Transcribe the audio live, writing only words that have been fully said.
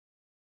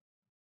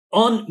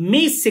On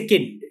May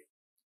 2nd,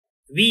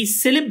 we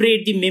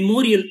celebrate the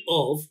memorial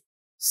of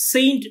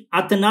Saint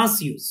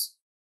Athanasius,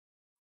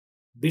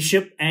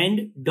 Bishop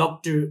and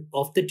Doctor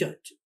of the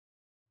Church.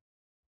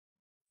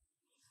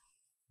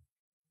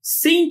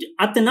 Saint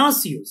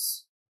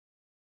Athanasius,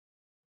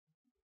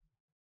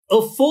 a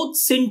 4th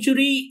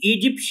century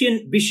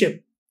Egyptian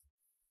bishop,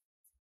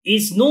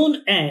 is known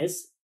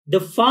as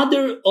the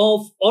father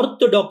of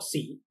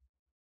orthodoxy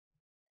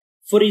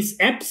for his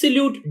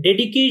absolute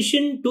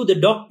dedication to the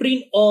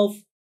doctrine of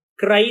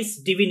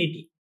Christ's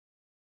divinity.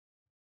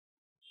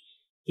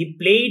 He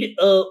played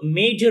a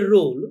major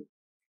role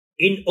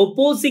in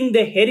opposing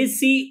the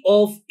heresy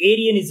of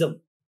Arianism.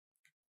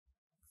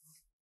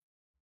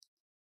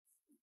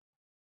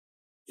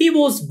 He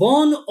was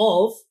born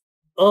of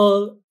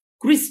a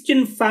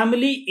Christian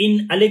family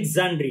in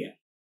Alexandria.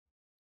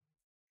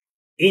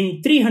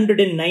 In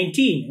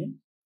 319,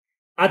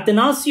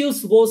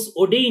 Athanasius was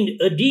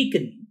ordained a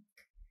deacon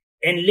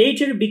and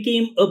later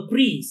became a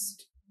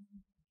priest.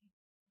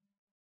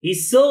 He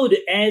served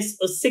as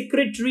a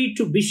secretary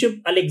to Bishop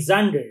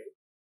Alexander,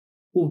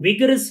 who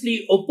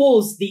vigorously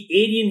opposed the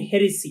Arian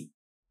heresy.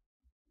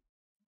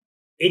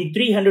 In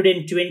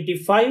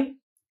 325,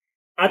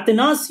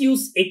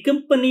 Athanasius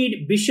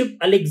accompanied Bishop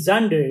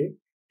Alexander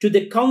to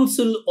the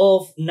Council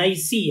of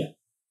Nicea,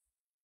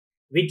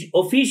 which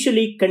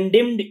officially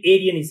condemned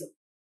Arianism.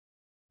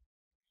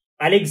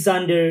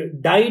 Alexander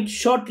died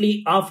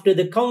shortly after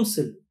the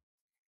council,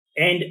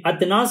 and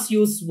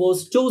Athanasius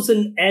was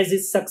chosen as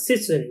his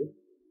successor,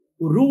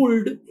 who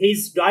ruled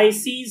his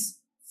diocese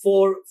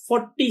for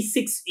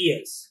 46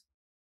 years.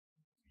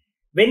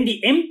 When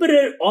the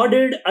emperor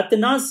ordered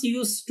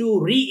Athanasius to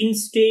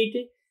reinstate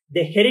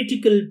the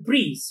heretical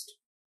priest,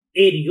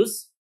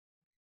 Arius,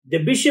 the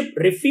bishop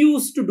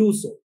refused to do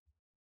so,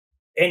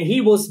 and he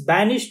was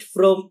banished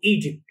from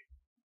Egypt.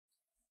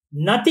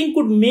 Nothing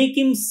could make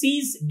him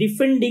cease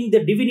defending the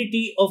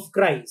divinity of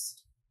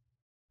Christ.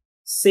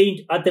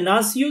 Saint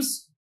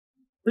Athanasius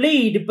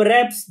played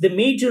perhaps the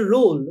major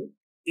role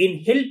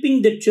in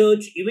helping the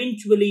church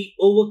eventually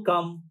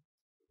overcome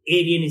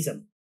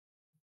Arianism.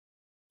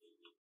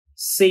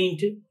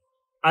 Saint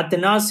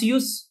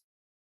Athanasius,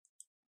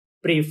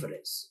 pray for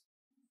us.